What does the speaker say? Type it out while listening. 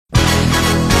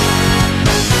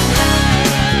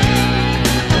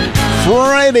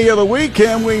Friday of the week,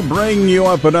 and we bring you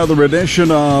up another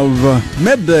edition of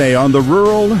Midday on the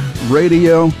Rural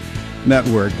Radio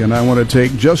Network. And I want to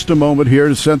take just a moment here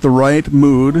to set the right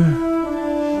mood,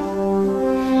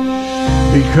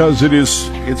 because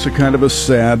it's a kind of a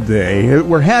sad day.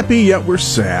 We're happy, yet we're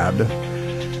sad,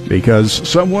 because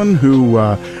someone who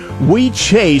we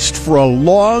chased for a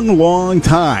long, long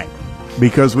time,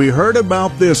 because we heard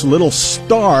about this little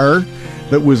star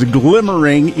that was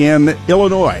glimmering in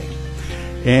Illinois.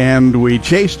 And we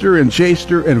chased her, and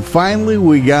finally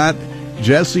we got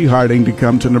Jessie Harding to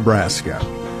come to Nebraska.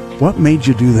 What made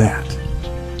you do that?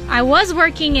 I was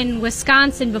working in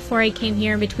Wisconsin before I came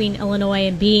here, in between Illinois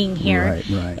and being here.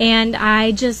 Right. And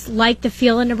I just liked the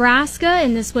feel of Nebraska,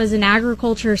 and this was an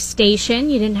agriculture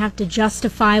station. You didn't have to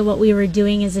justify what we were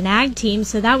doing as an ag team,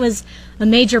 so that was a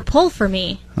major pull for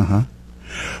me. Uh-huh.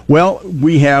 Well,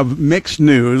 we have mixed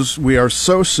news. We are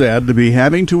so sad to be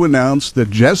having to announce that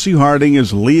Jessie Harding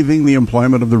is leaving the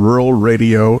employment of the Rural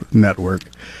Radio Network.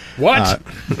 What?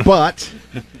 But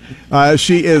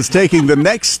she is taking the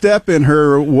next step in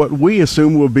her, what we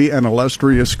assume will be an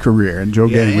illustrious career. And Joe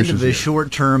Gang wishes end of the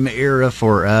short-term era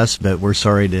for us, but we're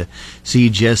sorry to see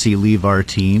Jessie leave our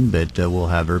team, but we'll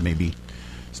have her maybe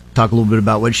talk a little bit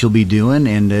about what she'll be doing,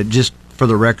 and just for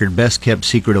the record, best kept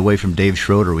secret away from Dave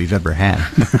Schroeder we've ever had.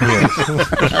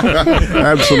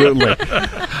 Absolutely.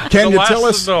 Can you tell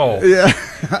us? Yeah.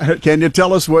 Can you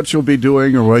tell us what you'll be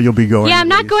doing or where you'll be going? Yeah, I'm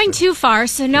not going too far,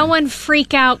 so no one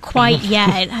freak out quite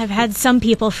yet. I've had some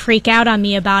people freak out on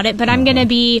me about it, but I'm going to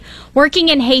be working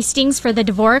in Hastings for the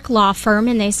Dvorak Law Firm,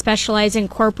 and they specialize in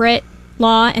corporate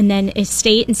law and then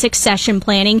estate and succession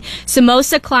planning. So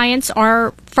most of the clients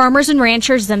are farmers and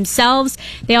ranchers themselves.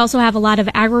 They also have a lot of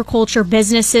agriculture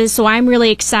businesses, so I'm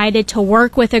really excited to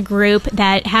work with a group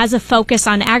that has a focus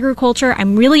on agriculture.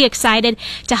 I'm really excited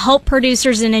to help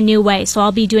producers in a new way. So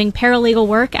I'll be doing paralegal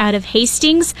work out of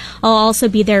Hastings. I'll also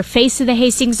be their face of the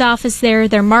Hastings office there,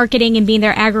 their marketing, and being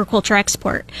their agriculture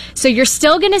export. So you're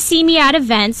still going to see me at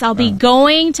events. I'll be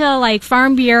going to like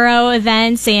Farm Bureau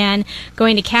events and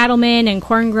going to cattlemen and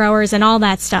corn growers and all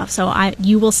that stuff. So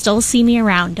you will still see me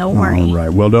around. Don't worry. All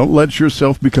right. Well, don't let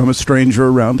yourself become a stranger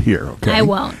around here, okay? I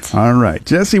won't. All right.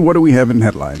 Jessie, what do we have in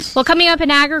headlines? Well, coming up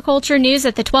in agriculture news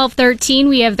at the 12:13,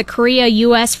 we have the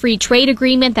Korea-U.S. Free Trade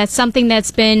Agreement. That's something that's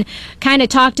been kind of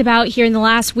talked about here in the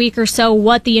last week or so,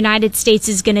 what the United States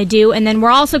is going to do. And then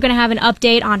we're also going to have an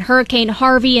update on Hurricane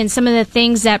Harvey and some of the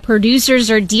things that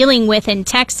producers are dealing with in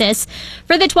Texas.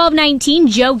 For the 12:19,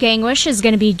 Joe Gangwish is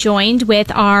going to be joined with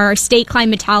our state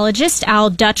climatologist, Al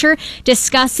Dutcher,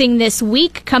 discussing this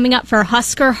week coming up for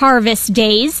Husker Harvest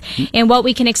Days and what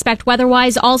we can expect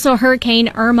weather-wise. Also Hurricane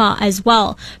Irma as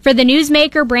well. For the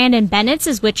newsmaker, Brandon Bennett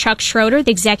is with Chuck Schroeder,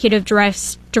 the executive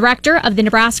director of the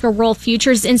Nebraska Rural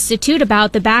Futures Institute,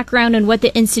 about the background and what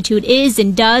the Institute is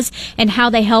and does and how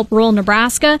they help rural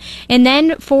Nebraska. And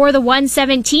then for the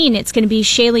 1:17, it's going to be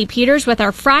Shaylee Peters with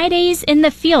our Fridays in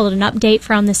the Field, an update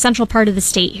from the central part of the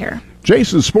state here.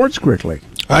 Jason, sports quickly.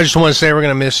 I just want to say we're going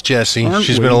to miss Jessie.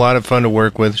 She's been a lot of fun to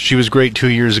work with. She was great 2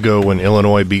 years ago when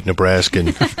Illinois beat Nebraska,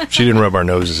 and she didn't rub our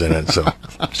noses in it. So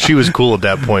she was cool at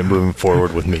that point moving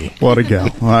forward with me. What a gal.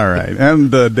 All right.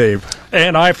 And Dave.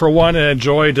 And I, for one,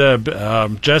 enjoyed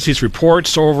Jessie's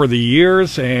reports over the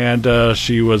years, and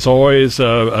she was always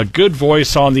a good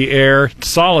voice on the air,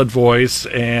 solid voice,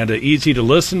 and easy to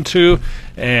listen to.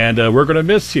 And we're going to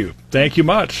miss you. Thank you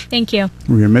much. Thank you.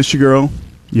 We're going to miss you, girl.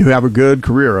 You have a good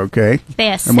career, okay?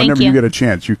 Yes, and whenever thank you get a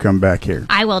chance, you come back here.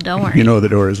 I will, don't worry. You know the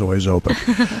door is always open.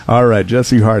 All right,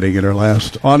 Jessie Harding in her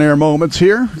last on-air moments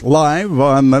here, live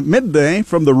on Midday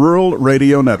from the Rural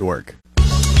Radio Network.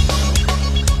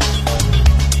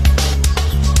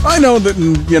 I know that,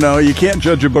 you can't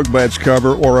judge a book by its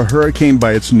cover or a hurricane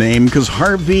by its name, because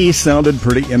Harvey sounded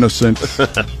pretty innocent.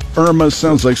 Irma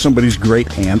sounds like somebody's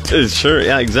great aunt. Sure,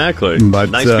 yeah, exactly. But,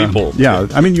 nice people. Yeah,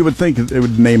 I mean, you would think it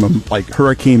would name him like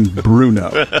Hurricane Bruno,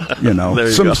 There you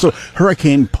go. So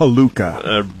Hurricane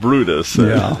Palooka. Brutus.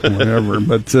 Yeah, whatever.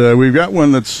 But we've got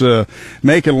one that's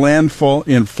making landfall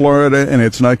in Florida, and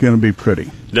it's not going to be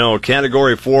pretty. No,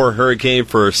 Category 4 hurricane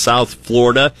for South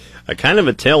Florida. Kind of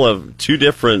a tale of two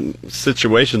different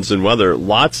situations in weather.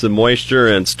 Lots of moisture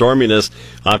and storminess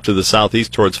off to the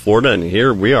southeast towards Florida, and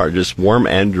here we are, just warm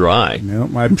and dry. Yeah,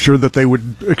 I'm sure that they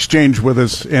would exchange with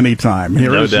us anytime.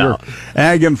 Here No is doubt. your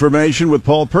ag information with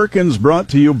Paul Perkins, brought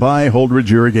to you by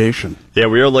Holdridge Irrigation. Yeah,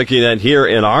 we are looking at here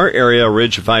in our area, a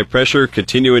ridge of high pressure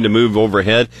continuing to move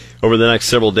overhead over the next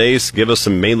several days, give us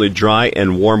some mainly dry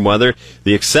and warm weather.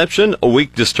 The exception, a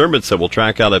weak disturbance that will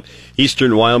track out of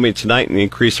eastern Wyoming tonight and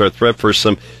increase our threat for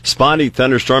some spotty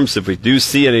thunderstorms. If we do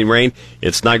see any rain,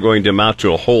 it's not going to amount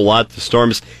to a whole lot. The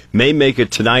storms may make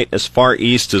it tonight as far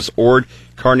east as Ord,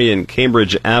 Kearney, and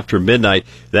Cambridge after midnight.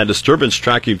 That disturbance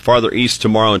tracking farther east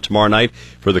tomorrow and tomorrow night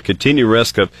for the continued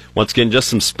risk of, once again, just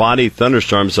some spotty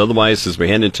thunderstorms. Otherwise, as we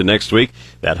head into next week,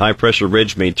 that high-pressure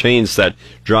ridge maintains that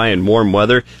dry and warm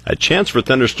weather. A chance for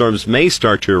thunderstorms may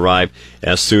start to arrive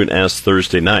as soon as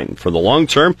Thursday night. For the long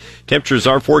term, temperatures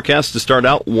are forecast to start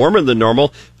out warmer than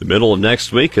normal the middle of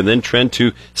next week and then trend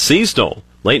to seasonal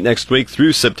late next week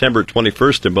through September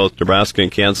 21st in both Nebraska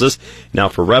and Kansas. Now,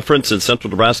 for reference, in central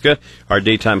Nebraska, our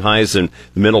daytime highs in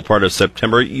the middle part of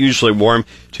September, usually warm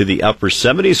to the upper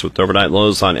 70s with overnight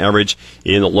lows on average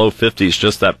in the low 50s.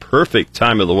 Just that perfect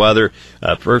time of the weather,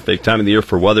 perfect time of the year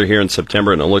for weather here in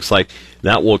September, and it looks like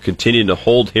that will continue to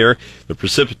hold here. The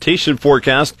precipitation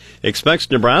forecast expects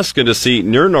Nebraska to see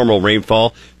near normal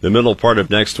rainfall the middle part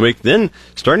of next week, then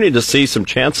starting to see some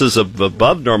chances of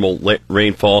above normal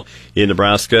rainfall in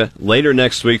Nebraska later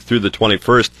next week through the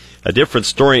 21st. A different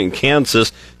story in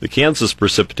Kansas. The Kansas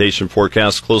precipitation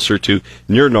forecast closer to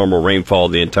near normal rainfall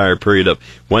the entire period of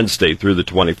Wednesday through the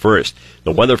 21st.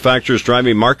 The weather factors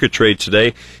driving market trade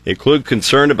today include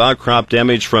concern about crop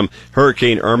damage from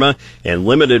Hurricane Irma and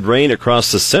limited rain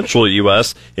across the central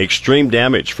U.S. Extreme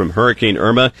damage from Hurricane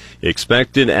Irma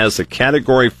expected as a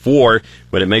Category 4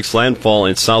 when it makes landfall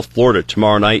in South Florida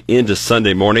tomorrow night into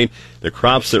Sunday morning. The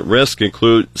crops at risk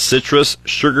include citrus,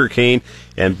 sugarcane,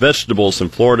 and vegetables in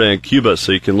Florida and Cuba,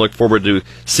 so you can look forward to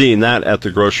seeing that at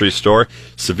the grocery store.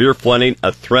 Severe flooding,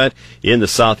 a threat in the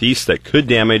southeast that could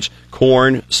damage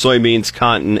corn, soybeans,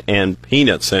 cotton, and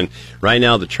peanuts. And right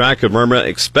now, the track of Irma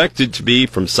expected to be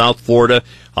from South Florida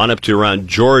on up to around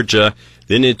Georgia,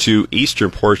 then into eastern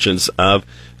portions of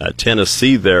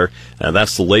Tennessee there.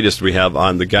 That's the latest we have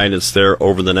on the guidance there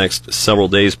over the next several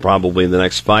days, probably in the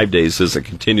next 5 days as it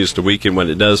continues to weaken when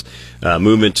it does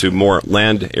move into more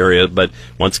land area. But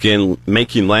once again,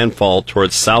 making landfall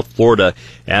towards South Florida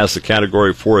as the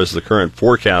Category 4 is the current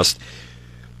forecast.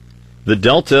 The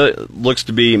Delta looks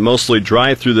to be mostly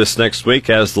dry through this next week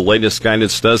as the latest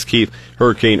guidance does keep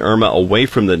Hurricane Irma away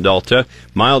from the Delta.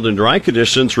 Mild and dry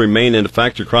conditions remain in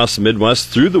effect across the Midwest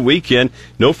through the weekend.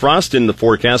 No frost in the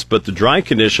forecast, but the dry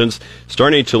conditions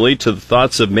starting to lead to the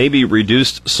thoughts of maybe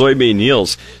reduced soybean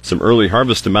yields. Some early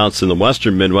harvest amounts in the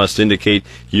western Midwest indicate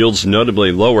yields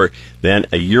notably lower than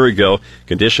a year ago.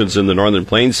 Conditions in the northern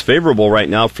plains favorable right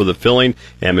now for the filling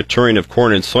and maturing of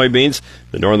corn and soybeans.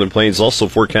 The northern plains also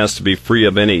forecast to be free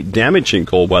of any damaging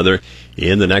cold weather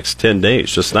in the next 10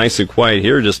 days. Just nice and quiet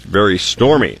here, just very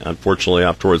stormy, unfortunately,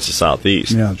 off towards the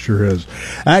southeast. Yeah, it sure is.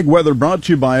 Ag weather brought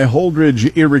to you by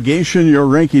Holdridge Irrigation, your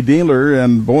Reinke dealer.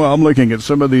 And, boy, I'm looking at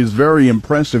some of these very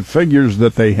impressive figures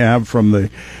that they have from the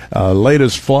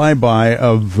latest flyby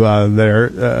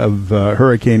of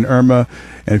Hurricane Irma.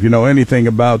 And if you know anything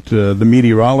about the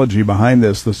meteorology behind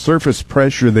this, the surface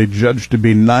pressure they judge to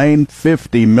be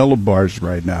 950 millibars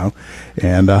right now,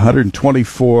 and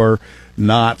 124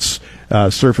 knots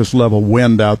surface level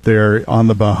wind out there on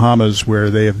the Bahamas,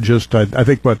 where they have just, I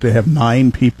think, they have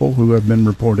 9 people who have been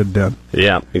reported dead.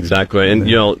 Yeah, exactly.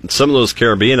 And, some of those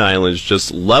Caribbean islands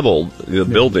just leveled the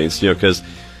buildings, because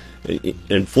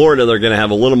in Florida, they're going to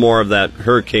have a little more of that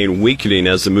hurricane weakening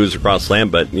as it moves across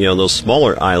land, but, those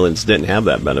smaller islands didn't have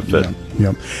that benefit.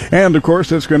 Yeah. And, of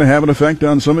course, it's going to have an effect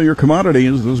on some of your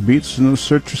commodities. Those beets and those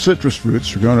citrus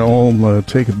fruits are going to all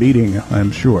take a beating,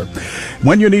 I'm sure.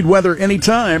 When you need weather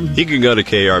anytime, you can go to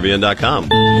KRBN.com.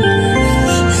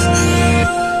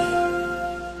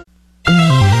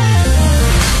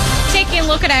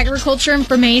 Look at agriculture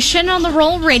information on the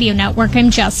Roll Radio Network.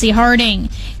 I'm Jesse Harding.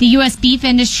 The U.S. beef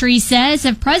industry says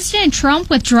if President Trump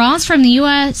withdraws from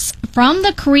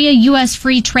the Korea-U.S.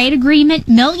 free trade agreement,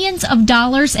 millions of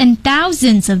dollars and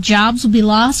thousands of jobs will be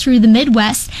lost through the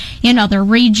Midwest and other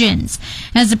regions.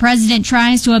 As the president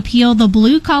tries to appeal the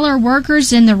blue-collar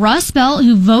workers in the Rust Belt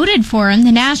who voted for him,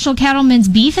 the National Cattlemen's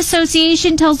Beef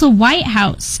Association tells the White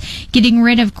House getting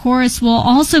rid of Chorus will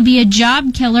also be a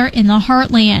job killer in the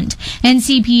heartland.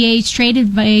 NCPA's trade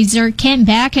advisor Kent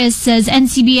Backus says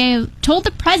NCBA told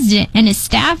the president and his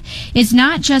staff it's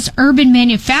not just urban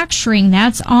manufacturing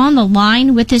that's on the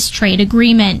line with this trade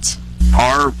agreement.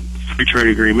 Our free trade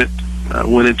agreement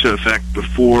went into effect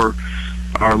before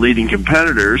our leading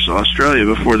competitors, Australia,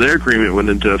 before their agreement went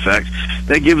into effect.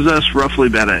 That gives us roughly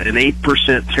about an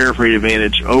 8% tariff rate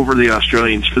advantage over the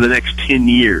Australians for the next 10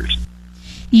 years.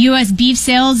 U.S. beef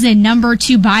sales in number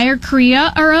 2 buyer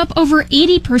Korea are up over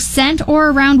 80% or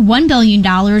around $1 billion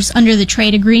under the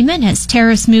trade agreement as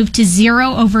tariffs move to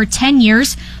zero over 10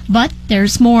 years. But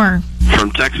there's more.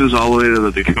 From Texas all the way to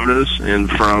the Dakotas and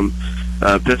from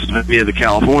Pennsylvania to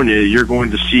California, you're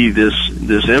going to see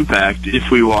this impact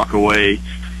if we walk away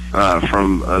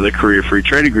from the Korea Free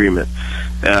Trade Agreement.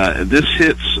 This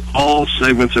hits all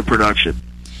segments of production.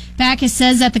 Backus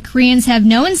says that the Koreans have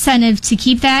no incentive to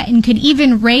keep that and could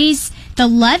even raise the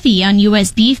levy on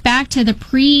U.S. beef back to the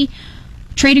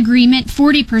pre-trade agreement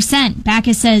 40%.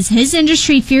 Backus says his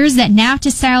industry fears that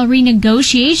NAFTA-style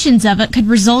renegotiations of it could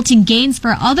result in gains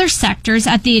for other sectors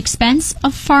at the expense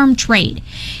of farm trade.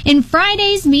 And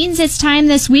Fridays means it's time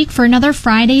this week for another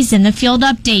Fridays in the Field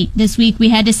update. This week we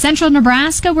head to central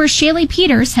Nebraska where Shaylee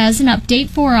Peters has an update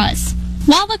for us.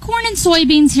 While the corn and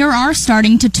soybeans here are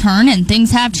starting to turn and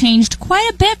things have changed quite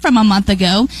a bit from a month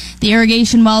ago, the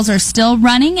irrigation wells are still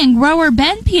running, and grower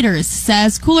Ben Peters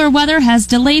says cooler weather has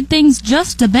delayed things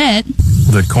just a bit.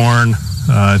 The corn,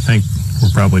 I think we're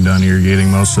probably done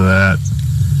irrigating most of that.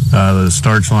 The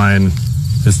starch line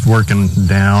is working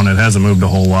down. It hasn't moved a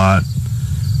whole lot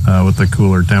with the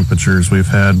cooler temperatures we've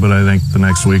had, but I think the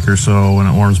next week or so when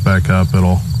it warms back up,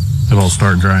 it'll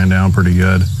start drying down pretty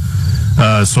good.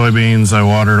 Soybeans, I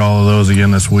watered all of those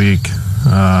again this week.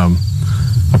 I'll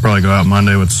probably go out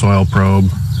Monday with soil probe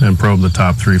and probe the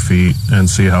top 3 feet and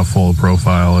see how full the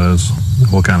profile is.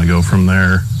 We'll kind of go from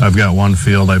there. I've got one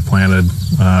field I planted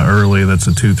early that's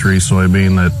a 2-3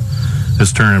 soybean that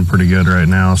is turning pretty good right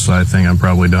now, so I think I'm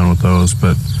probably done with those.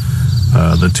 But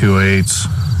the 2-8s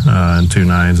and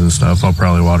 2-9s and stuff, I'll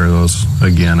probably water those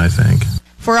again, I think.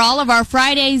 For all of our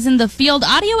Fridays in the Field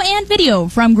audio and video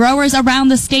from growers around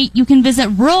the state, you can visit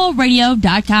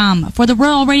ruralradio.com. For the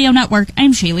Rural Radio Network,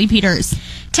 I'm Shaylee Peters.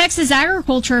 Texas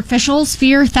agriculture officials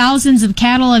fear thousands of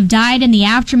cattle have died in the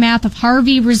aftermath of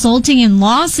Harvey, resulting in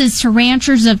losses to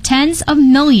ranchers of tens of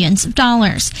millions of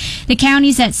dollars. The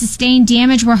counties that sustained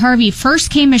damage where Harvey first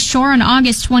came ashore on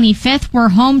August 25th were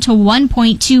home to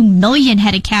 1.2 million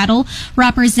head of cattle,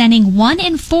 representing 1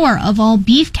 in 4 of all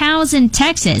beef cows in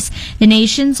Texas, the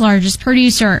nation's largest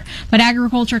producer. But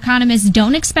agriculture economists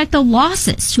don't expect the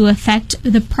losses to affect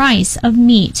the price of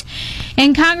meat.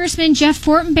 And Congressman Jeff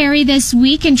Fortenberry this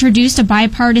week introduced a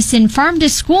bipartisan Farm to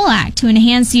School Act to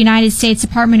enhance the United States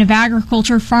Department of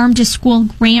Agriculture Farm to School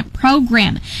grant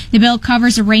program. The bill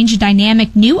covers a range of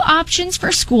dynamic new options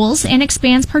for schools and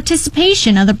expands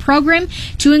participation of the program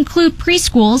to include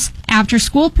preschools,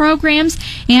 after-school programs,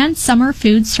 and summer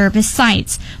food service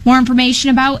sites. More information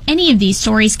about any of these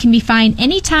stories can be found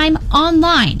anytime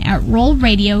online at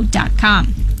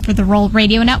rollradio.com. For the Roll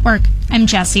Radio Network, I'm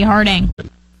Jesse Harding.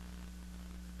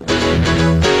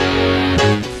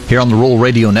 Here on the Rural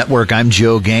Radio Network, I'm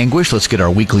Joe Gangwish. Let's get our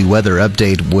weekly weather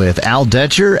update with Al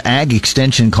Dutcher, Ag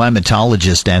Extension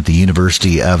Climatologist at the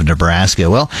University of Nebraska.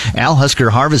 Well, Al, Husker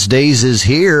Harvest Days is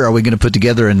here. Are we going to put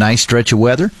together a nice stretch of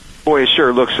weather? Boy, it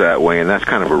sure looks that way, and that's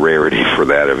kind of a rarity for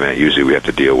that event. Usually we have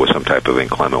to deal with some type of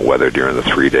inclement weather during the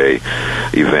 3-day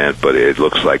event, but it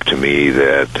looks like to me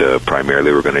that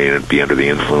primarily we're going to be under the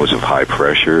influence of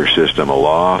high-pressure system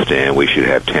aloft, and we should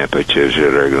have temperatures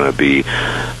that are going to be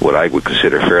what I would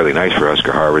consider fairly nice for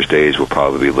Husker Harvest Days. We'll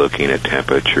probably be looking at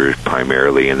temperatures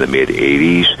primarily in the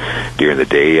mid-80s during the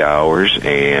day hours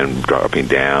and dropping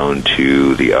down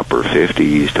to the upper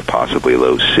 50s to possibly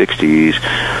low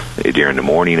 60s during the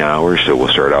morning hours. So we'll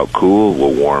start out cool,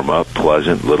 we'll warm up,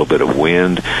 pleasant, little bit of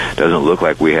wind. Doesn't look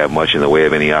like we have much in the way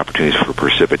of any opportunities for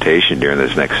precipitation during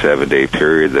this next 7-day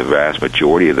period. The vast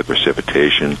majority of the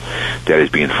precipitation that is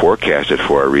being forecasted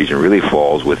for our region really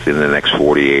falls within the next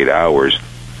 48 hours,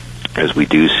 as we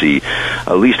do see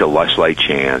at least a slight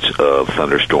chance of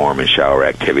thunderstorm and shower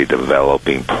activity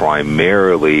developing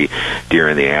primarily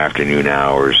during the afternoon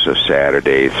hours of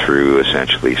Saturday through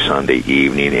essentially Sunday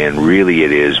evening. And really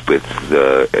it is with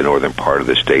the northern part of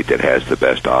the state that has the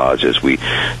best odds, as we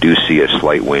do see a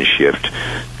slight wind shift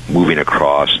moving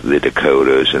across the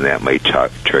Dakotas, and that may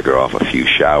trigger off a few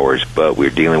showers, but we're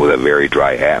dealing with a very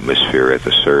dry atmosphere at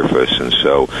the surface, and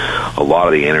so a lot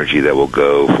of the energy that will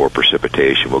go for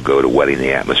precipitation will go to wetting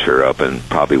the atmosphere up, and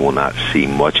probably will not see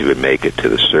much of it make it to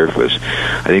the surface.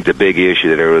 I think the big issue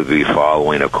that everybody will be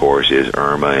following, of course, is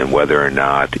Irma, and whether or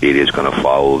not it is going to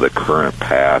follow the current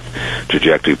path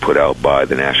trajectory put out by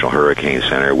the National Hurricane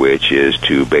Center, which is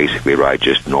to basically ride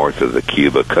just north of the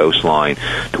Cuba coastline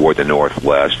toward the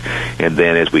northwest, And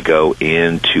then as we go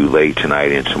into late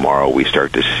tonight and tomorrow, we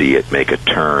start to see it make a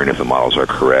turn, if the models are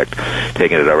correct,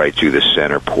 taking it right through the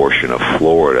center portion of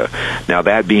Florida. Now,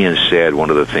 that being said, one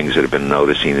of the things that I've been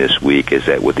noticing this week is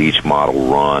that with each model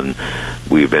run,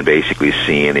 we've been basically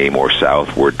seeing a more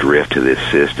southward drift to this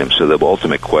system. So the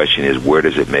ultimate question is, where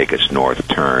does it make its north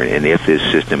turn? And if this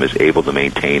system is able to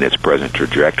maintain its present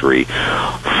trajectory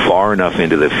far enough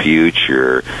into the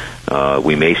future,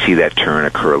 we may see that turn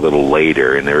occur a little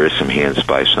later, and there is some hints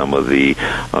by some of the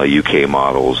UK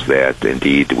models that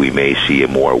indeed we may see a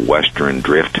more western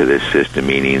drift to this system,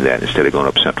 meaning that instead of going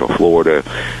up central Florida,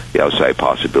 the outside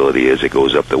possibility is it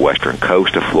goes up the western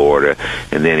coast of Florida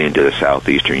and then into the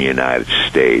southeastern United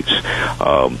States.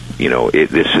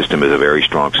 This system is a very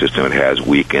strong system. It has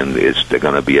weakened. It's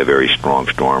going to be a very strong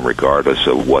storm regardless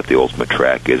of what the ultimate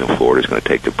track is, and Florida is going to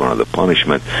take the brunt of the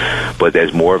punishment. But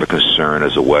there's more of a concern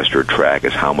as a western track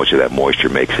is how much of that moisture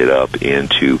makes it up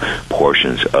into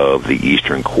portions of the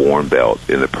eastern Corn Belt.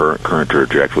 In the current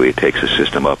trajectory, it takes the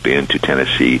system up into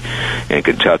Tennessee and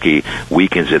Kentucky,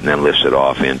 weakens it, and then lifts it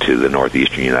off into the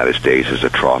northeastern United States as the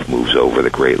trough moves over the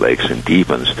Great Lakes and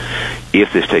deepens.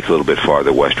 If this takes a little bit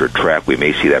farther westward track, we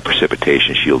may see that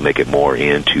precipitation shield make it more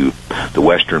into the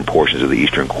western portions of the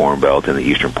eastern Corn Belt and the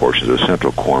eastern portions of the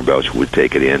central Corn Belt, which would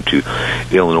take it into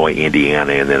Illinois,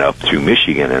 Indiana, and then up through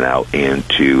Michigan and out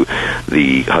into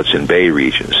the Hudson Bay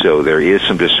region. So there is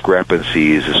some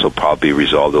discrepancies. This will probably be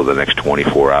resolved over the next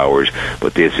 24 hours,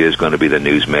 but this is going to be the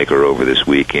newsmaker over this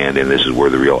weekend, and this is where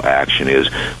the real action is.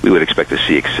 We would expect to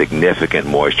see significant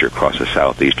moisture across the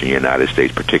southeastern United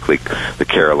States, particularly the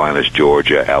Carolinas,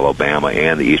 Georgia, Alabama,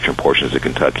 and the eastern portions of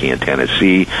Kentucky and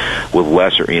Tennessee, with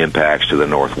lesser impacts to the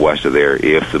northwest of there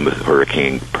if the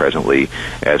hurricane presently,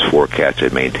 as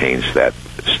forecasted, maintains that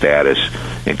status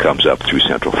and comes up through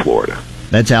central Florida.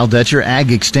 That's Al Dutcher,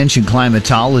 Ag Extension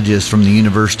Climatologist from the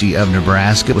University of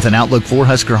Nebraska, with an outlook for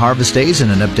Husker harvest days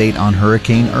and an update on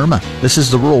Hurricane Irma. This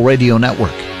is the Rural Radio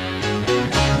Network.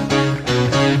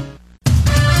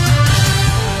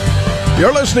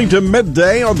 You're listening to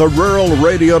Midday on the Rural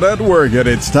Radio Network, and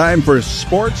it's time for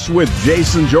sports with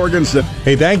Jason Jorgensen.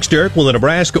 Hey, thanks, Dirk. Well, the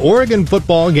Nebraska-Oregon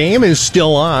football game is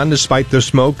still on despite the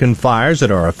smoke and fires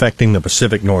that are affecting the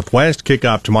Pacific Northwest.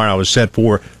 Kickoff tomorrow is set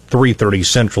for 3:30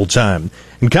 Central Time.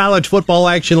 In college football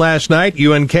action last night,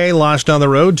 UNK lost on the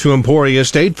road to Emporia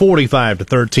State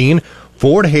 45-13.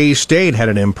 Fort Hays State had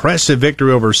an impressive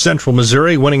victory over Central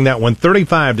Missouri, winning that one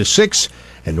 35-6.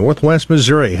 And Northwest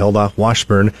Missouri held off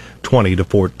Washburn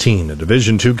 20-14. A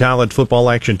Division II college football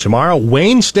action tomorrow.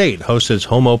 Wayne State hosts its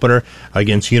home opener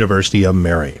against University of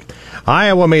Mary.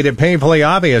 Iowa made it painfully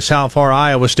obvious how far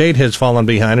Iowa State has fallen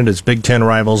behind in its Big Ten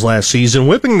rivals last season,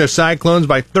 whipping the Cyclones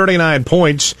by 39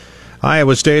 points.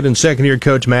 Iowa State and second-year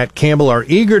coach Matt Campbell are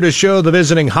eager to show the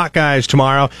visiting Hawkeyes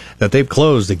tomorrow that they've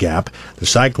closed the gap. The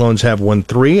Cyclones have won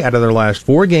 3 out of their last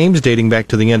 4 games dating back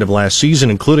to the end of last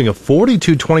season, including a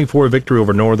 42-24 victory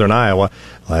over Northern Iowa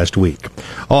last week.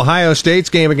 Ohio State's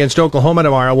game against Oklahoma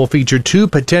tomorrow will feature 2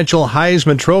 potential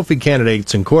Heisman Trophy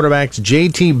candidates in quarterbacks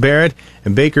J.T. Barrett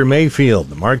and Baker Mayfield.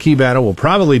 The marquee battle will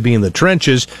probably be in the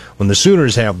trenches when the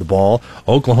Sooners have the ball.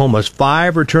 Oklahoma's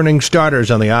 5 returning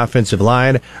starters on the offensive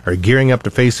line are gearing up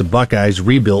to face the Buckeyes'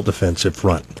 rebuilt defensive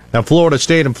front. Now, Florida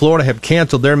State and Florida have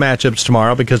canceled their matchups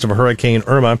tomorrow because of Hurricane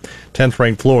Irma.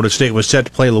 10th-ranked Florida State was set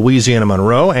to play Louisiana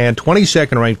Monroe, and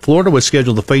 22nd-ranked Florida was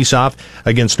scheduled to face off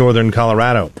against Northern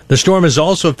Colorado. The storm is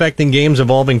also affecting games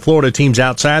involving Florida teams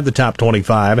outside the top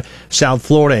 25. South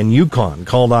Florida and UConn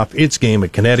called off its game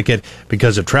at Connecticut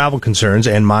because of travel concerns,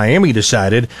 and Miami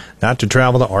decided not to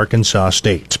travel to Arkansas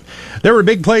State. There were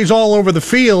big plays all over the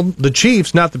field. The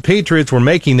Chiefs, not the Patriots, were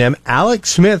making them. Alex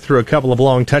Smith threw a couple of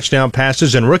long touchdown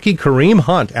passes, and rookie Kareem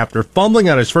Hunt, after fumbling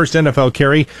on his first NFL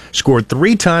carry, scored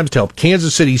 3 times to help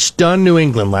Kansas City stun New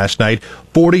England last night,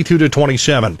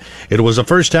 42-27. It was the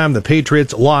first time the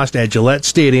Patriots lost at Gillette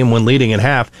Stadium when leading at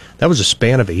half. That was a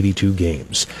span of 82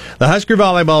 games. The Husker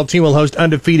volleyball team will host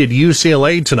undefeated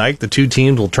UCLA tonight. The 2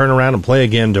 teams will turn around and play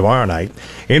again tomorrow night.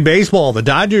 In baseball, the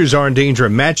Dodgers are in danger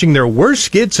of matching their worst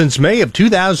skid since May of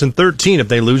 2013 if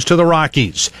they lose to the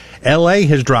Rockies. LA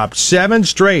has dropped 7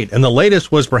 straight, and the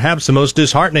latest was perhaps the most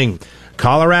disheartening.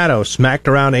 Colorado smacked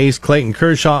around ace Clayton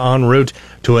Kershaw en route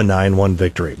to a 9-1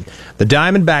 victory. The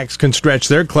Diamondbacks can stretch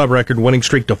their club record winning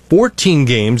streak to 14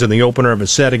 games in the opener of a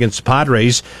set against the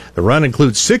Padres. The run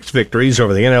includes 6 victories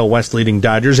over the NL West leading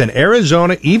Dodgers, and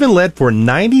Arizona even led for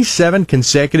 97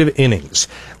 consecutive innings.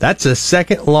 That's the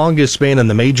second longest span in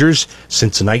the majors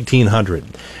since 1900.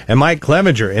 And Mike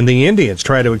Clevenger and the Indians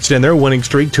try to extend their winning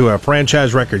streak to a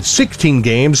franchise record 16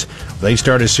 games. They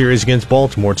start a series against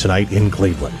Baltimore tonight in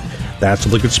Cleveland. That's a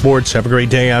look at sports. Have a great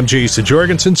day. I'm Jason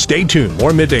Jorgensen. Stay tuned.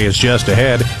 More Midday is just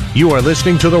ahead. You are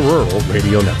listening to the Rural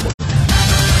Radio Network.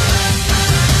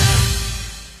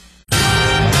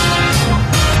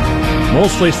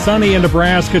 Mostly sunny in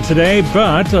Nebraska today,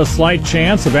 but a slight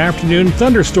chance of afternoon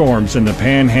thunderstorms in the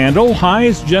Panhandle.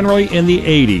 Highs generally in the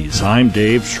 80s. I'm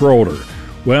Dave Schroeder.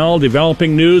 Well,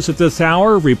 developing news at this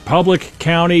hour, Republic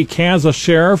County, Kansas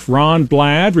Sheriff Ron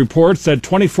Bladd reports that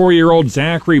 24-year-old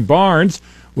Zachary Barnes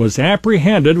was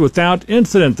apprehended without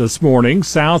incident this morning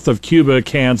south of Cuba,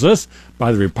 Kansas,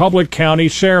 by the Republic County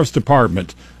Sheriff's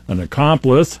Department. An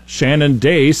accomplice, Shannon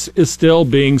Dace, is still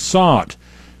being sought.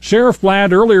 Sheriff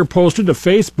Bladd earlier posted to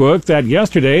Facebook that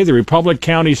yesterday the Republic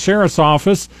County Sheriff's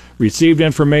Office received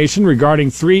information regarding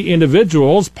 3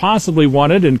 individuals possibly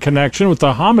wanted in connection with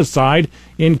a homicide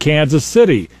in Kansas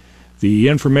City. The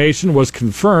information was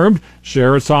confirmed.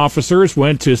 Sheriff's officers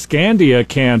went to Scandia,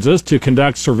 Kansas to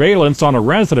conduct surveillance on a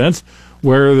residence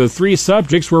where the 3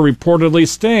 subjects were reportedly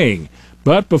staying.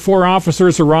 But before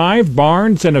officers arrived,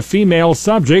 Barnes and a female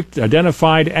subject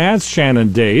identified as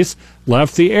Shannon Dace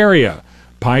left the area.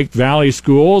 Pike Valley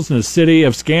schools in the city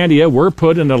of Scandia were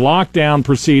put into lockdown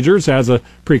procedures as a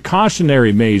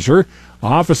precautionary measure.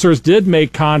 Officers did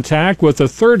make contact with a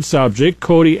 3rd subject,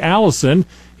 Cody Allison.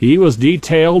 He was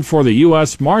detailed for the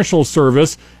U.S. Marshal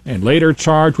Service and later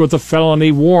charged with a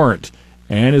felony warrant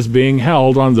and is being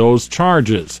held on those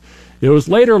charges. It was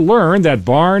later learned that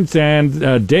Barnes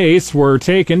and Dace were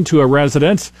taken to a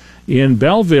residence in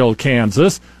Belleville,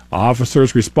 Kansas.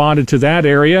 Officers responded to that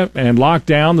area and locked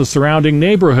down the surrounding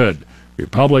neighborhood.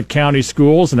 Republic County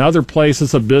schools and other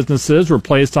places of businesses were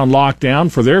placed on lockdown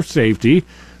for their safety.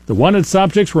 The wanted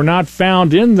subjects were not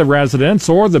found in the residence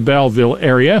or the Belleville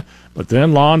area, but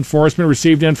then law enforcement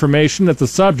received information that the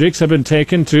subjects had been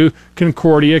taken to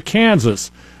Concordia,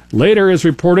 Kansas. Later it is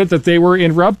reported that they were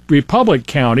in Republic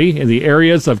County in the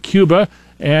areas of Cuba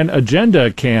and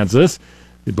Agenda, Kansas.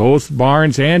 Both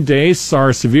Barnes and Dace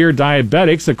are severe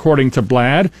diabetics, according to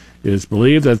Bladd. It is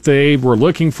believed that they were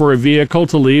looking for a vehicle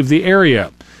to leave the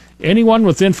area. Anyone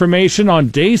with information on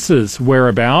Dace's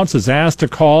whereabouts is asked to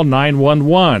call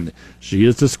 911. She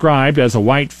is described as a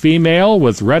white female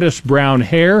with reddish-brown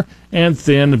hair and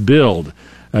thin build.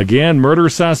 Again, murder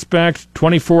suspect,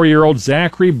 24-year-old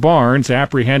Zachary Barnes,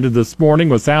 apprehended this morning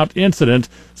without incident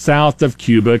south of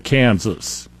Cuba,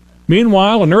 Kansas.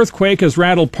 Meanwhile, an earthquake has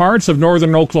rattled parts of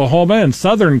northern Oklahoma and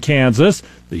southern Kansas.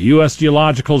 The U.S.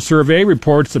 Geological Survey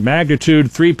reports a magnitude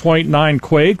 3.9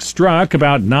 quake struck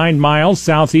about 9 miles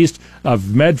southeast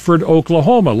of Medford,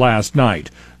 Oklahoma last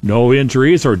night. No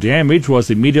injuries or damage was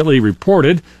immediately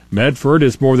reported. Medford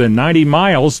is more than 90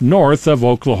 miles north of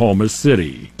Oklahoma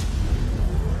City.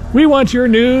 We want your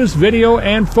news, video,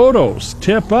 and photos.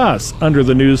 Tip us under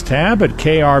the News tab at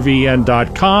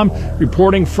krvn.com.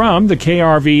 Reporting from the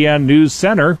KRVN News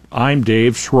Center, I'm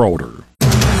Dave Schroeder.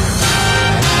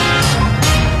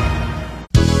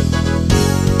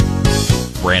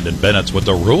 Brandon Bennett's with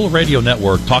the Rural Radio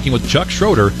Network talking with Chuck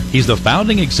Schroeder. He's the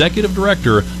founding executive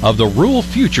director of the Rural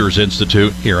Futures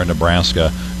Institute here in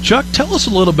Nebraska. Chuck, tell us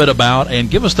a little bit about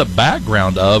and give us the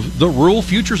background of the Rural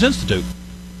Futures Institute.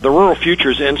 The Rural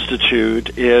Futures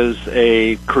Institute is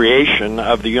a creation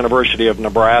of the University of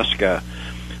Nebraska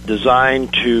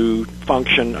designed to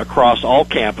function across all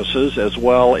campuses as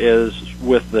well as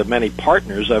with the many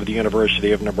partners of the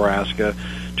University of Nebraska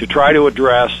to try to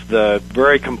address the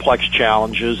very complex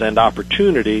challenges and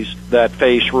opportunities that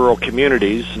face rural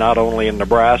communities, not only in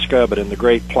Nebraska but in the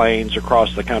Great Plains,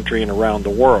 across the country, and around the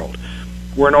world.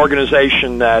 We're an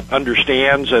organization that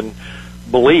understands and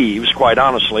believes, quite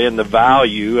honestly, in the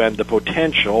value and the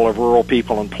potential of rural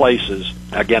people and places,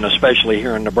 again, especially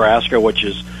here in Nebraska, which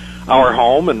is our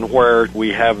home and where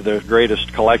we have the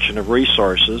greatest collection of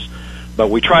resources. But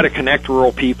we try to connect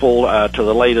rural people to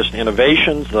the latest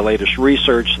innovations, the latest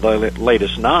research, the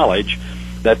latest knowledge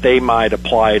that they might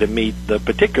apply to meet the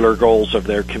particular goals of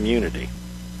their community.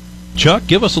 Chuck,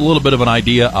 give us a little bit of an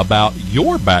idea about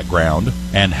your background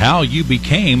and how you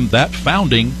became that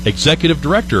founding executive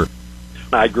director.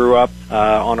 I grew up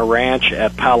on a ranch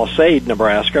at Palisade,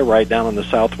 Nebraska, right down in the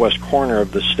southwest corner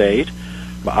of the state.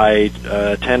 I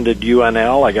attended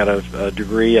UNL. I got a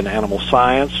degree in animal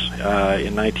science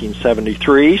in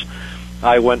 1973.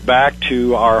 I went back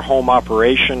to our home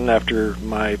operation after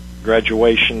my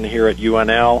graduation here at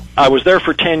UNL. I was there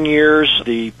for 10 years.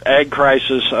 The ag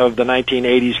crisis of the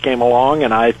 1980s came along,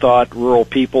 and I thought rural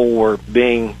people were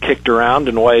being kicked around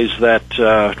in ways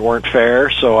that weren't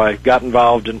fair, so I got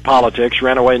involved in politics,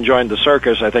 ran away and joined the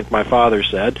circus, I think my father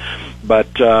said.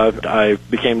 But I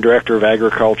became director of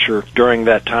agriculture during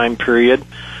that time period.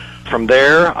 From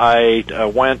there, I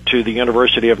went to the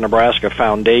University of Nebraska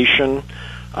Foundation.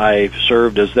 I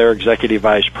served as their executive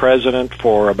vice president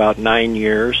for about 9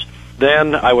 years.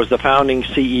 Then I was the founding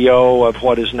CEO of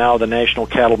what is now the National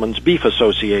Cattlemen's Beef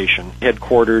Association,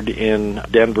 headquartered in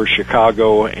Denver,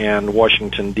 Chicago, and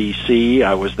Washington, D.C.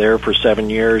 I was there for 7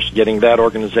 years, getting that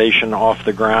organization off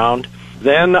the ground.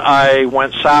 Then I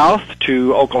went south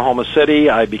to Oklahoma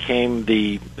City. I became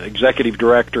the executive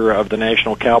director of the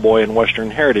National Cowboy and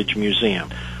Western Heritage Museum.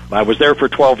 I was there for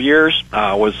 12 years.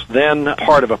 I was then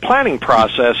part of a planning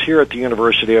process here at the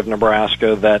University of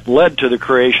Nebraska that led to the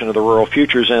creation of the Rural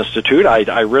Futures Institute.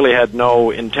 I really had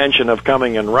no intention of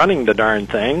coming and running the darn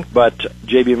thing, but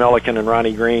J.B. Milliken and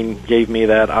Ronnie Green gave me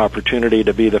that opportunity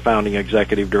to be the founding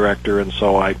executive director, and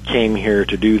so I came here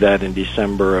to do that in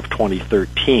December of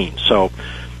 2013. So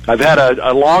I've had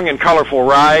a long and colorful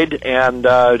ride, and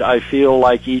I feel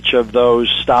like each of those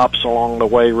stops along the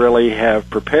way really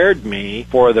have prepared me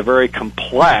for the very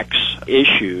complex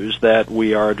issues that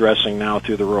we are addressing now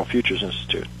through the Rural Futures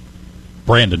Institute.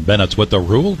 Brandon Bennett's with the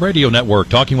Rural Radio Network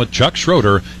talking with Chuck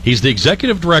Schroeder. He's the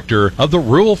executive director of the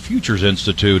Rural Futures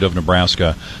Institute of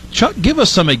Nebraska. Chuck, give us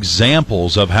some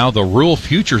examples of how the Rural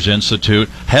Futures Institute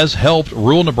has helped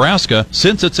rural Nebraska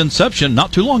since its inception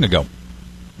not too long ago.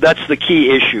 That's the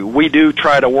key issue. We do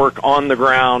try to work on the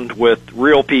ground with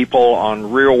real people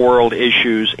on real-world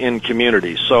issues in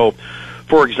communities. So,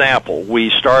 for example,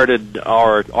 we started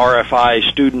our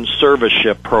RFI Student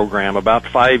Serviceship program about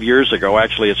 5 years ago.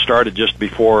 Actually, it started just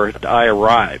before I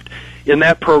arrived. In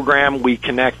that program, we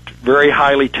connect very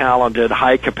highly talented,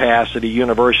 high-capacity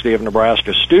University of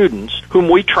Nebraska students whom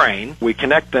we train. We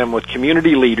connect them with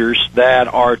community leaders that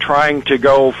are trying to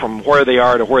go from where they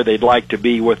are to where they'd like to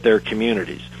be with their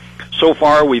communities. So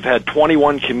far, we've had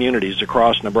 21 communities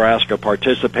across Nebraska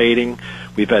participating.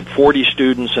 We've had 40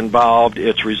 students involved.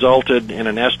 It's resulted in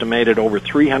an estimated over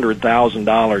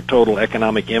 $300,000 total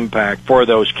economic impact for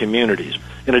those communities.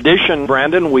 In addition,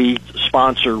 Brandon, we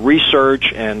sponsor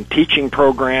research and teaching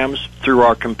programs through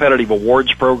our competitive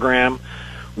awards program.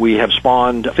 We have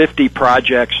spawned 50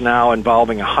 projects now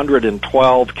involving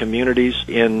 112 communities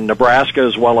in Nebraska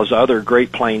as well as other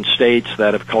Great Plains states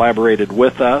that have collaborated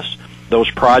with us. Those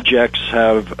projects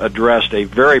have addressed a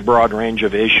very broad range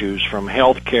of issues from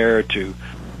health care to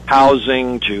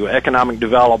housing to economic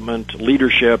development,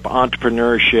 leadership,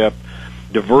 entrepreneurship,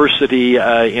 diversity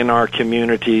in our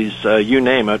communities, you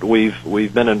name it.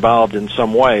 We've been involved in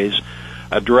some ways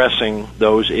addressing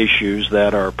those issues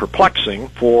that are perplexing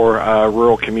for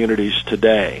rural communities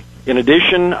today. In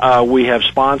addition, we have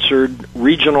sponsored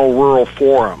regional rural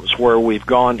forums where we've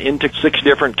gone into 6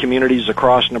 different communities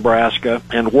across Nebraska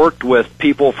and worked with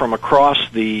people from across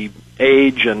the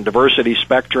age and diversity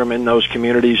spectrum in those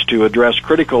communities to address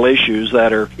critical issues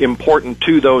that are important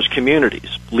to those communities.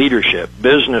 Leadership,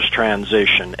 business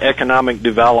transition, economic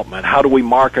development. How do we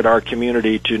market our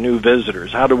community to new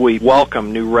visitors? How do we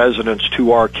welcome new residents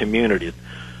to our community?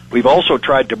 We've also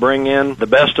tried to bring in the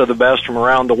best of the best from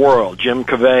around the world. Jim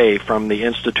Cavey from the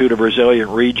Institute of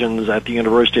Resilient Regions at the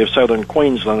University of Southern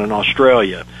Queensland in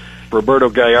Australia. Roberto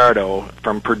Gallardo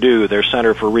from Purdue, their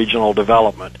Center for Regional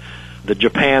Development. The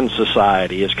Japan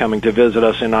Society is coming to visit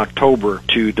us in October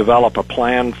to develop a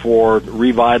plan for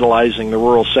revitalizing the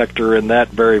rural sector in that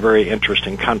very, very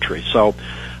interesting country. So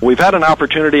we've had an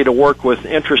opportunity to work with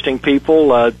interesting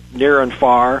people near and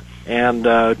far, and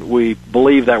we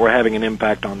believe that we're having an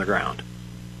impact on the ground.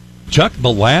 Chuck,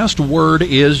 the last word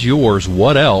is yours.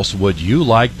 What else would you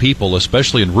like people,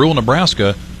 especially in rural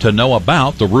Nebraska, to know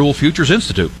about the Rural Futures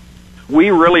Institute? We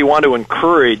really want to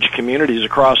encourage communities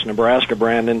across Nebraska,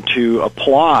 Brandon, to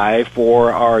apply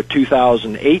for our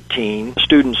 2018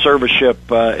 Student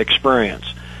Serviceship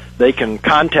experience. They can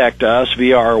contact us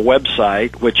via our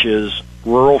website, which is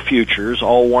Rural Futures,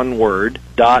 all one word,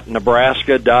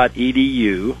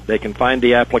 .nebraska.edu. They can find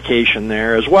the application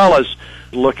there, as well as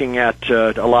looking at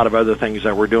a lot of other things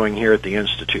that we're doing here at the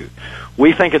Institute.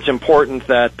 We think it's important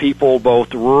that people,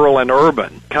 both rural and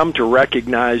urban, come to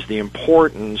recognize the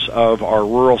importance of our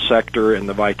rural sector and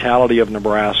the vitality of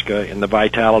Nebraska and the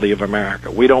vitality of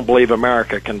America. We don't believe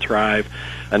America can thrive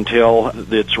until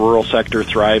its rural sector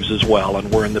thrives as well,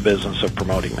 and we're in the business of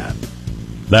promoting that.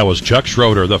 That was Chuck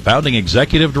Schroeder, the founding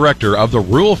executive director of the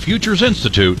Rural Futures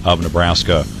Institute of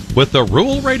Nebraska. With the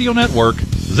Rural Radio Network,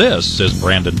 this is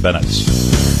Brandon Bennett.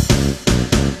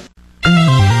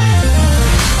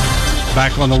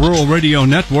 Back on the Rural Radio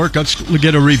Network, let's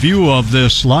get a review of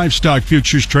this livestock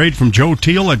futures trade from Joe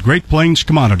Teal at Great Plains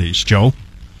Commodities. Joe?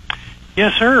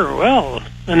 Yes, sir. Well,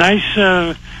 a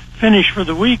nice finish for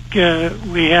the week.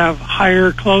 We have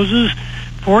higher closes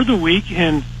for the week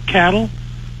in cattle,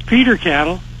 feeder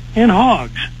cattle, and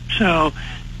hogs. So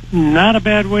not a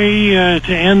bad way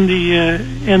to end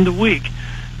the week.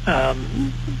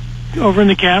 Over in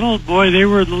the cattle, boy, they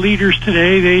were the leaders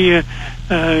today.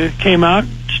 They came out,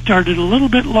 started a little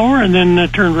bit lower, and then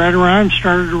turned right around,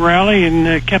 started a rally,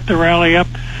 and kept the rally up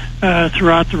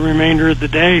throughout the remainder of the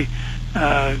day.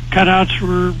 Cutouts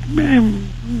were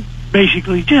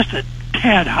basically just a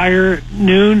tad higher at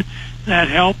noon. That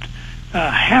helped.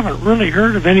 Haven't really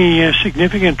heard of any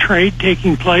significant trade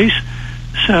taking place.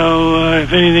 So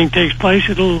if anything takes place,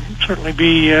 it'll certainly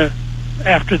be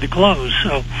after the close.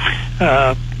 So,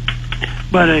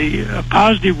 but a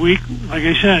positive week, like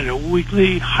I said, a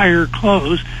weekly higher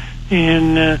close,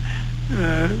 and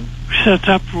sets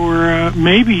up for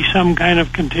maybe some kind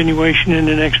of continuation in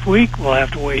the next week. We'll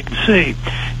have to wait and see.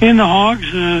 In the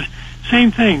hogs,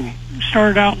 same thing.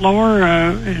 Started out lower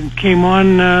and came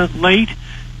on late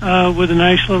with a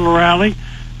nice little rally,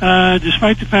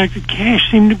 despite the fact that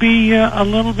cash seemed to be a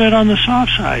little bit on the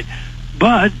soft side.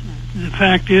 But the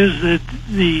fact is that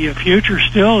the future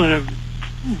still at a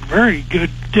very good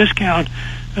discount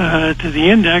to the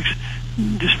index,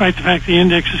 despite the fact the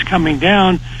index is coming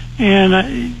down.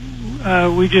 And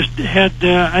we just had,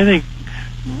 I think,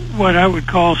 what I would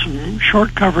call some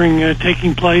short covering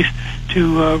taking place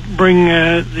to bring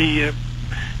the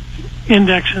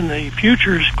index and the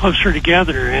futures closer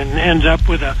together, and ends up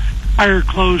with a higher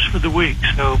close for the week.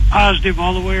 So positive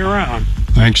all the way around.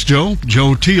 Thanks, Joe.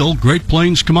 Joe Teal, Great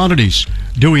Plains Commodities.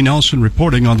 Dewey Nelson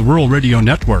reporting on the Rural Radio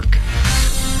Network.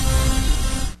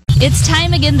 It's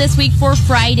time again this week for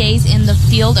Fridays in the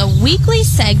Field, a weekly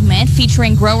segment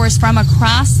featuring growers from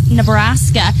across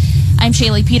Nebraska. I'm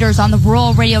Shaylee Peters on the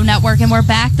Rural Radio Network, and we're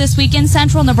back this week in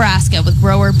central Nebraska with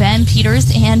grower Ben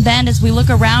Peters. And Ben, as we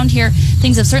look around here,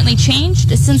 things have certainly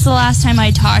changed since the last time I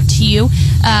talked to you.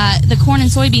 The corn and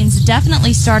soybeans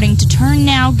definitely starting to turn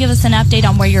now. Give us an update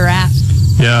on where you're at.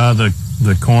 Yeah,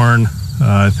 the corn,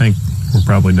 I think we're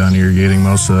probably done irrigating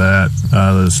most of that.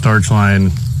 The starch line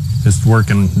is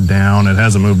working down. It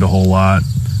hasn't moved a whole lot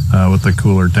with the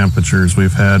cooler temperatures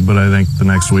we've had, but I think the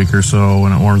next week or so,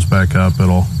 when it warms back up,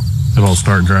 it'll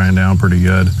start drying down pretty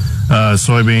good.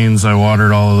 Soybeans, I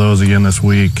watered all of those again this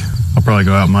week. I'll probably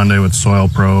go out Monday with soil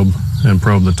probe and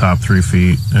probe the top 3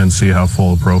 feet and see how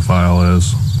full the profile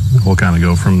is. We'll kind of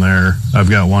go from there. I've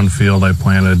got one field I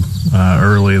planted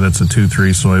early that's a 2-3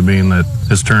 soybean that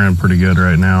is turning pretty good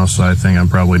right now, so I think I'm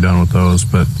probably done with those.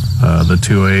 But the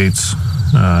 2-8s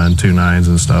and 2-9s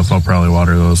and stuff, I'll probably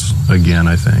water those again,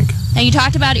 I think. Now, you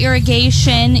talked about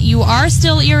irrigation. You are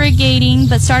still irrigating,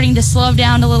 but starting to slow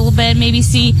down a little bit, maybe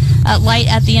see light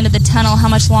at the end of the tunnel. How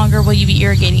much longer will you be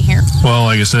irrigating here? Well,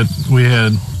 like I said, we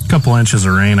had a couple inches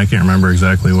of rain. I can't remember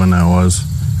exactly when that was.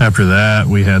 After that,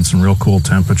 we had some real cool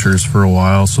temperatures for a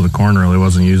while, so the corn really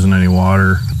wasn't using any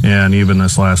water. And even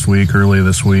this last week, early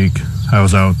this week, I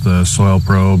was out with the soil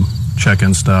probe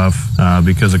checking stuff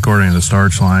because according to the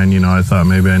starch line, I thought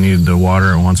maybe I needed to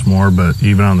water it once more, but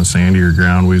even on the sandier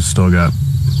ground, we've still got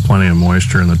plenty of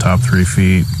moisture in the top 3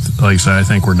 feet. Like I said, I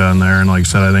think we're done there, and like I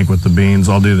said, I think with the beans,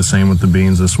 I'll do the same with the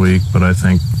beans this week, but I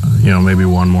think, maybe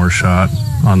one more shot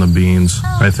on the beans,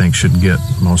 I think should get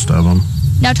most of them.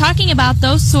 Now, talking about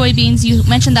those soybeans, you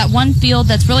mentioned that one field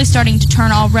that's really starting to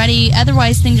turn already.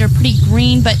 Otherwise, things are pretty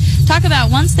green, but talk about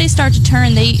once they start to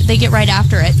turn, they get right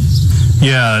after it.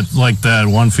 Yeah, like that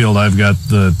one field I've got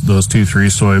those 2-3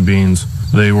 soybeans.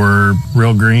 They were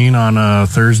real green on a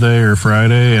Thursday or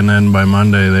Friday, and then by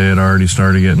Monday they had already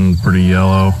started getting pretty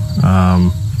yellow.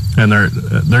 And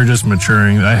they're just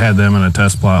maturing. I had them in a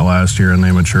test plot last year, and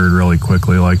they matured really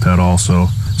quickly like that also.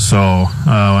 So,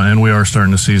 and we are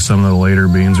starting to see some of the later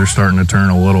beans are starting to turn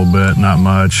a little bit, not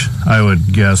much. I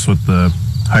would guess with the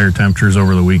higher temperatures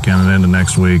over the weekend and into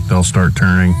next week, they'll start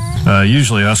turning.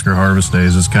 Usually Husker harvest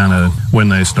days is kind of when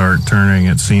they start turning.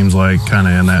 It seems like kind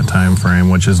of in that time frame,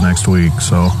 which is next week.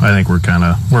 So I think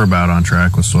we're about on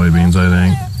track with soybeans, I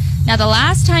think. Now, the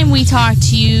last time we talked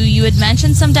to you, you had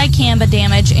mentioned some dicamba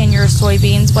damage in your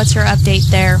soybeans. What's your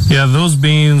update there? Yeah, those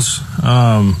beans,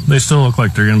 they still look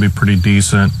like they're going to be pretty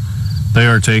decent. They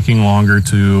are taking longer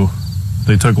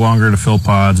they took longer to fill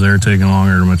pods. They're taking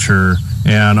longer to mature.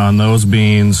 And on those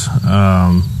beans,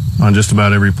 on just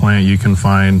about every plant, you can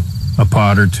find a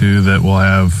pod or two that will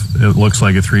have, it looks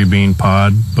like a 3-bean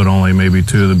pod, but only maybe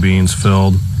 2 of the beans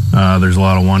filled. There's a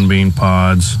lot of 1-bean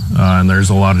pods, and there's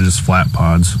a lot of just flat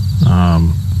pods.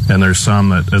 And there's some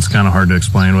that it's kind of hard to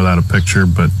explain without a picture,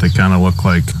 but they kind of look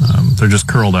like they're just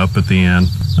curled up at the end.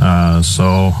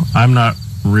 So I'm not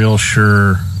real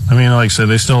sure. I mean, like I said,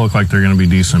 they still look like they're going to be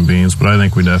decent beans, but I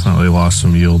think we definitely lost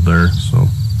some yield there. So.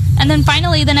 And then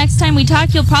finally, the next time we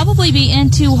talk, you'll probably be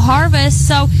into harvest.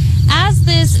 So As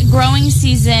this growing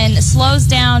season slows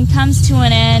down, comes to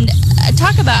an end,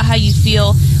 talk about how you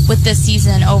feel with this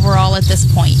season overall at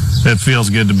this point. It feels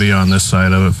good to be on this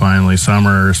side of it finally.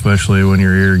 Summer, especially when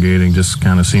you're irrigating, just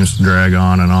kind of seems to drag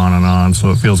on and on and on.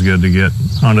 So it feels good to get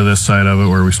onto this side of it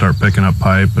where we start picking up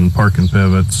pipe and parking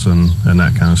pivots and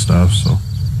that kind of stuff. So.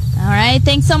 All right.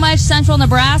 Thanks so much, Central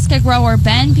Nebraska grower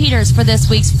Ben Peters, for this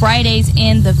week's Fridays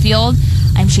in the Field.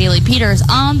 I'm Shaylee Peters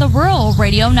on the Rural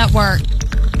Radio Network.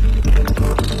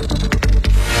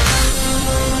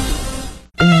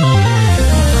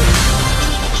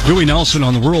 Dewey Nelson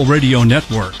on the Rural Radio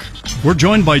Network. We're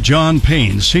joined by John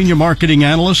Payne, Senior Marketing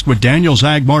Analyst with Daniels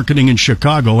Ag Marketing in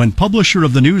Chicago and publisher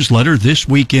of the newsletter This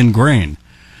Week in Grain.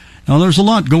 Now, there's a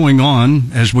lot going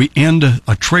on as we end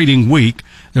a trading week.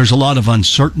 There's a lot of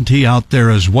uncertainty out there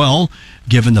as well,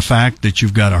 given the fact that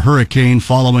you've got a hurricane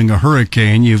following a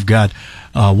hurricane. You've got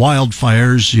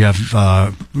wildfires. You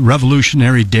have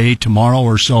Revolutionary Day tomorrow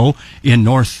or so in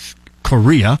North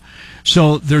Korea.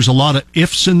 So there's a lot of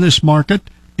ifs in this market,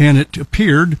 and it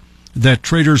appeared that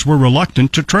traders were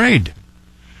reluctant to trade.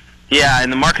 Yeah, in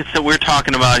the markets that we're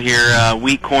talking about here,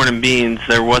 wheat, corn, and beans,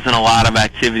 there wasn't a lot of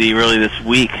activity really this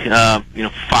week. 5,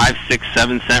 6,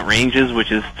 7 cent ranges,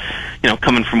 which is,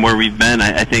 coming from where we've been.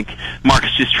 I think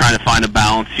market's just trying to find a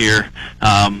balance here.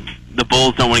 The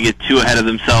bulls don't want to get too ahead of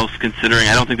themselves, considering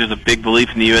I don't think there's a big belief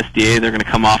in the USDA they're going to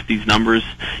come off these numbers,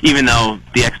 even though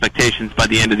the expectations by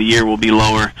the end of the year will be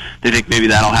lower. They think maybe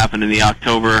that'll happen in the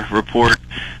October report.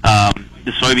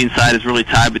 The soybean side is really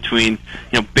tied between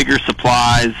bigger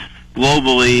supplies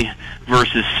globally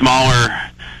versus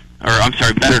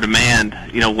better demand,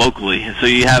 locally. So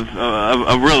you have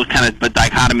a real kind of a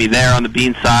dichotomy there on the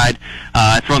bean side.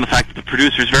 Throw in the fact that the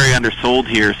producer is very undersold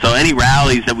here. So any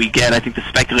rallies that we get, I think the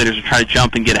speculators are trying to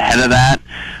jump and get ahead of that.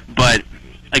 But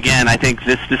again, I think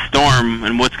this storm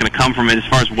and what's going to come from it, as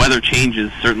far as weather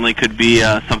changes, certainly could be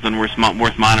something worth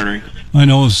monitoring. I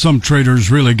know some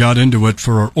traders really got into it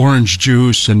for orange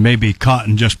juice and maybe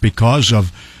cotton just because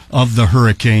of the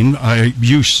hurricane.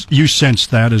 You sense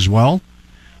that as well?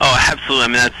 Oh, absolutely. I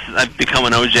mean, I've become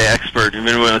an OJ expert. I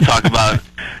mean, we want to talk about,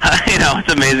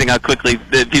 it's amazing how quickly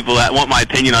people want my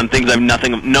opinion on things I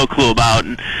have no clue about.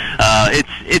 And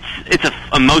it's an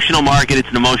emotional market. It's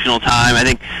an emotional time. I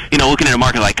think, looking at a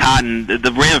market like cotton,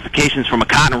 the ramifications from a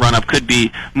cotton run-up could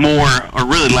be more or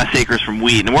really less acres from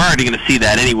wheat. And we're already going to see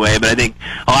that anyway. But I think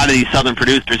a lot of these southern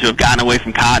producers who have gotten away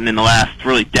from cotton in the last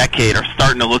really decade are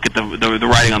starting to look at the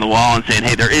writing on the wall and saying,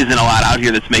 hey, there isn't a lot out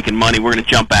here that's making money. We're going to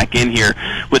jump back in here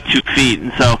with 2 feet.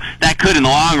 And so that could, in the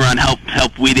long run,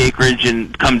 help wheat acreage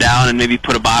and come down and maybe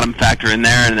put a bottom factor in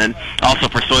there. And then also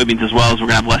for soybeans as well, as we're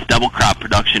going to have less double crop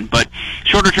production. But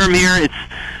shorter term here,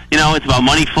 it's about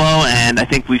money flow, and I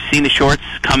think we've seen the shorts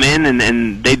come in,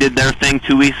 and they did their thing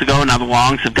 2 weeks ago. Now the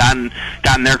longs have gotten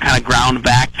their kind of ground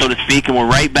back, so to speak, and we're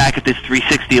right back at this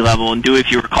 360 level. And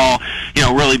if you recall,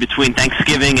 really between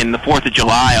Thanksgiving and the 4th of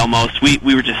July almost, we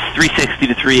were just 360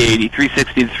 to 380,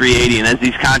 360 to 380, and as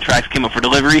these contracts came up for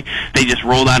delivery, they just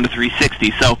rolled on to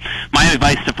 360. So my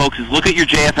advice to folks is look at your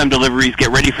JFM deliveries, get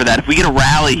ready for that. If we get a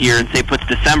rally here and say puts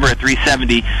December at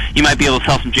 370, you might be able to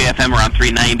sell some JFM around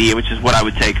 390, which is what I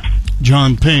would take.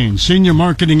 John Payne, Senior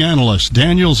Marketing Analyst,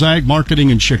 Daniels Ag Marketing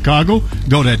in Chicago.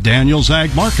 Go to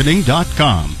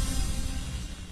danielsagmarketing.com.